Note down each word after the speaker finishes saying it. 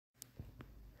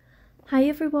Hi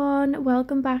everyone,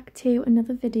 welcome back to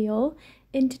another video.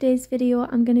 In today's video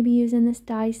I'm going to be using this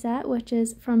die set which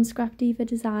is from Scrap Diva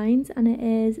Designs, and it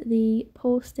is the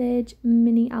postage stamp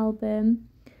mini album,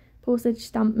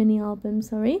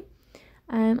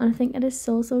 and I think it is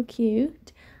so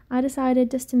cute. I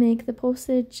decided just to make the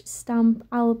postage stamp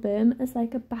album as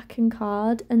like a backing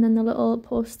card, and then the little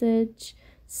postage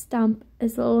stamp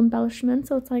is little embellishment,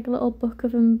 so it's like a little book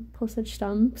of postage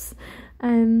stamps.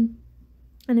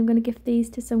 And I'm going to gift these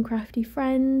to some crafty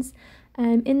friends.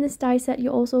 In this die set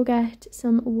you also get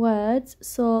some words.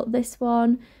 So this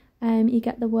one you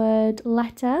get the word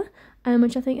letter,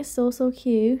 which I think is so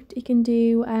cute. You can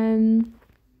do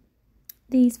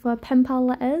these for pen pal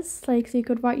letters, like so you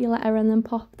could write your letter and then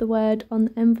pop the word on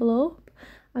the envelope.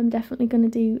 I'm definitely going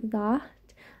to do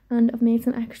that, and I've made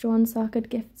some extra ones so I could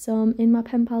gift some in my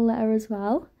pen pal letter as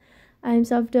well.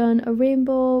 So I've done a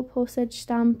rainbow postage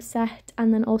stamp set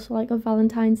and then also like a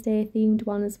Valentine's Day themed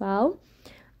one as well.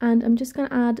 And I'm just going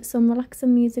to add some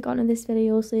relaxing music onto this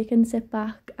video so you can sit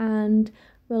back and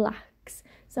relax.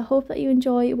 So I hope that you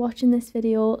enjoy watching this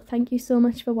video. Thank you so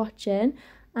much for watching,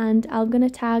 and I'm going to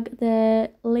tag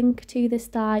the link to this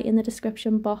die in the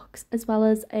description box, as well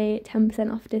as a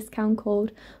 10% off discount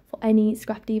code for any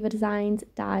Scrap Diva Designs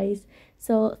dies.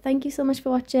 So thank you so much for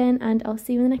watching, and I'll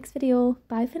see you in the next video.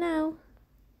 Bye for now.